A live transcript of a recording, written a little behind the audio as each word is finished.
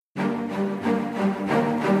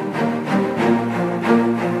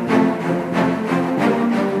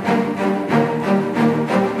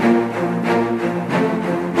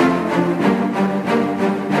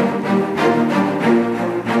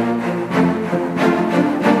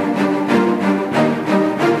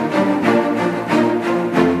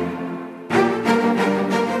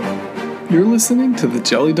listening to the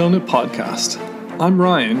Jelly Donut Podcast. I'm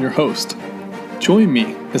Ryan, your host. Join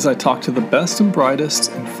me as I talk to the best and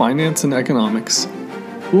brightest in finance and economics.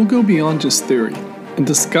 We'll go beyond just theory and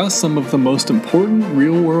discuss some of the most important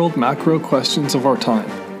real-world macro questions of our time.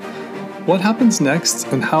 What happens next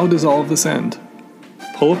and how does all of this end?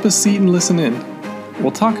 Pull up a seat and listen in.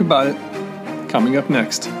 We'll talk about it coming up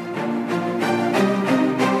next.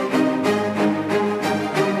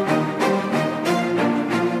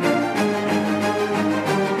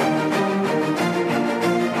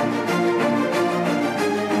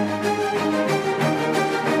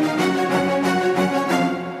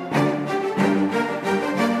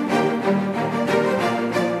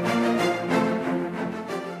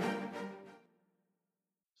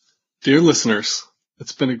 Dear listeners,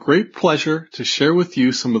 it's been a great pleasure to share with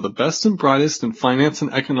you some of the best and brightest in finance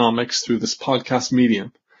and economics through this podcast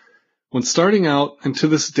medium. When starting out, and to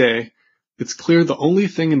this day, it's clear the only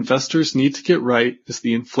thing investors need to get right is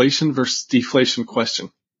the inflation versus deflation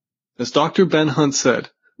question. As Dr. Ben Hunt said,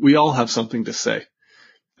 we all have something to say.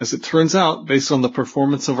 As it turns out, based on the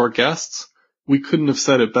performance of our guests, we couldn't have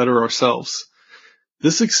said it better ourselves.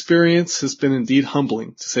 This experience has been indeed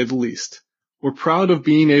humbling, to say the least. We're proud of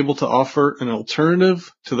being able to offer an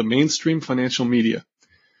alternative to the mainstream financial media.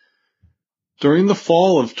 During the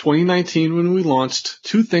fall of 2019 when we launched,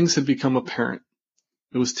 two things had become apparent.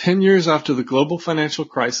 It was 10 years after the global financial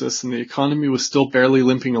crisis and the economy was still barely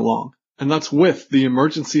limping along. And that's with the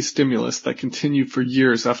emergency stimulus that continued for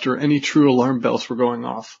years after any true alarm bells were going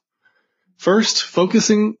off. First,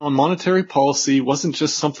 focusing on monetary policy wasn't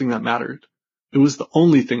just something that mattered. It was the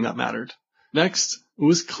only thing that mattered. Next, it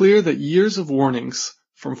was clear that years of warnings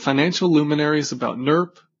from financial luminaries about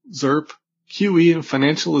NERP, ZERP, QE, and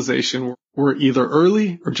financialization were either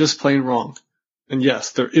early or just plain wrong. And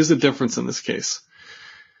yes, there is a difference in this case.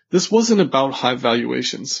 This wasn't about high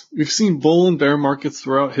valuations. We've seen bull and bear markets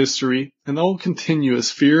throughout history, and that will continue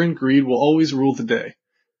as fear and greed will always rule the day.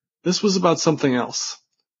 This was about something else.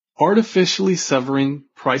 Artificially severing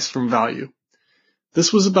price from value.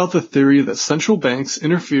 This was about the theory that central banks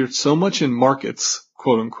interfered so much in markets,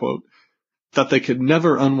 quote unquote, that they could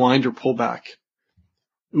never unwind or pull back.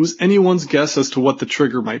 It was anyone's guess as to what the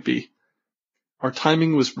trigger might be. Our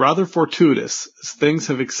timing was rather fortuitous, as things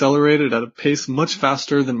have accelerated at a pace much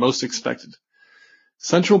faster than most expected.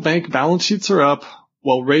 Central bank balance sheets are up,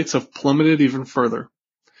 while rates have plummeted even further.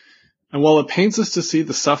 And while it pains us to see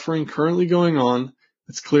the suffering currently going on,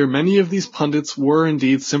 it's clear many of these pundits were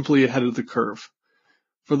indeed simply ahead of the curve.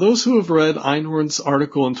 For those who have read Einhorn's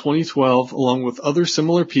article in 2012, along with other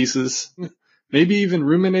similar pieces, maybe even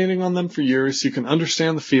ruminating on them for years, you can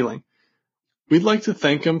understand the feeling. We'd like to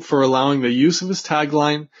thank him for allowing the use of his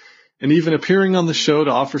tagline and even appearing on the show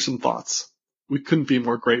to offer some thoughts. We couldn't be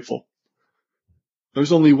more grateful.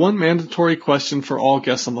 There's only one mandatory question for all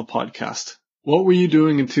guests on the podcast. What were you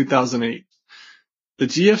doing in 2008? The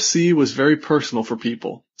GFC was very personal for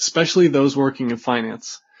people, especially those working in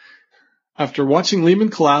finance. After watching Lehman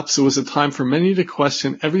collapse, it was a time for many to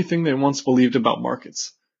question everything they once believed about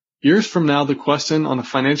markets. Years from now, the question on a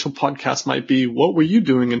financial podcast might be, what were you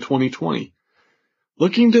doing in 2020?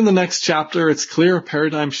 Looking to the next chapter, it's clear a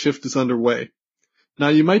paradigm shift is underway. Now,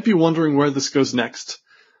 you might be wondering where this goes next.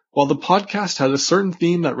 While the podcast had a certain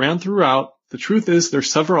theme that ran throughout, the truth is there's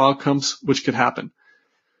several outcomes which could happen.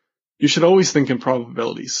 You should always think in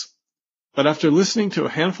probabilities. But after listening to a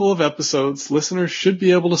handful of episodes, listeners should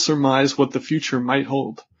be able to surmise what the future might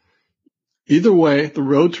hold. Either way, the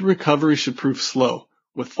road to recovery should prove slow,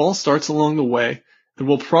 with false starts along the way, and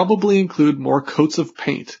will probably include more coats of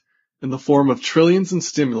paint in the form of trillions in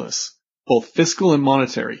stimulus, both fiscal and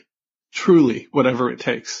monetary. Truly, whatever it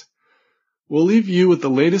takes. We'll leave you with the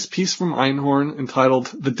latest piece from Einhorn entitled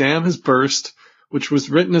The Dam Has Burst, which was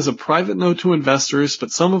written as a private note to investors,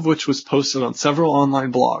 but some of which was posted on several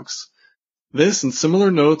online blogs. This and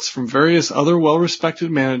similar notes from various other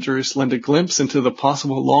well-respected managers lend a glimpse into the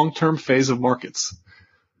possible long-term phase of markets.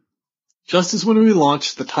 Just as when we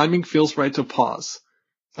launched, the timing feels right to pause.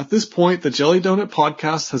 At this point, the Jelly Donut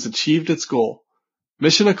Podcast has achieved its goal.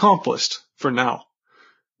 Mission accomplished, for now.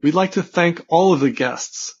 We'd like to thank all of the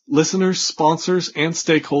guests, listeners, sponsors, and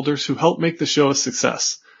stakeholders who helped make the show a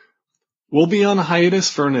success. We'll be on a hiatus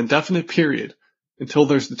for an indefinite period, until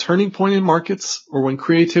there's the turning point in markets or when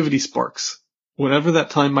creativity sparks, whatever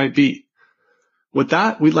that time might be. With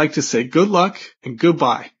that, we'd like to say good luck and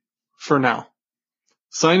goodbye, for now.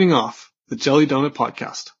 Signing off, the Jelly Donut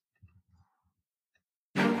Podcast.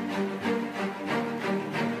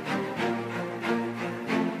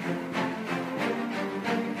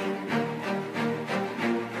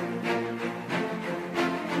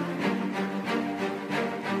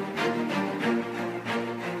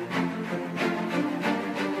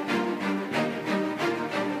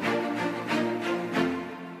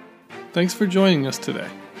 Thanks for joining us today.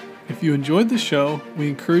 If you enjoyed the show, we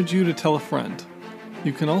encourage you to tell a friend.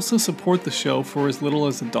 You can also support the show for as little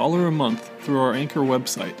as $1 a month through our Anchor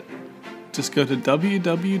website. Just go to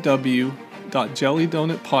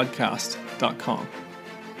www.jellydonutpodcast.com.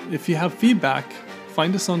 If you have feedback,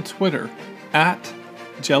 find us on Twitter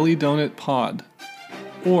 @JellyDonutPod,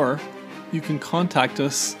 or you can contact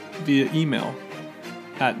us via email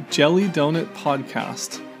at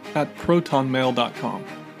jellydonutpodcast@protonmail.com.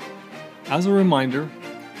 As a reminder,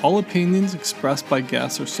 all opinions expressed by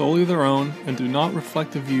guests are solely their own and do not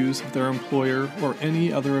reflect the views of their employer or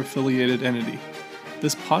any other affiliated entity.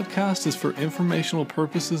 This podcast is for informational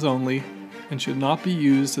purposes only and should not be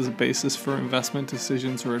used as a basis for investment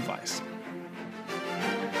decisions or advice.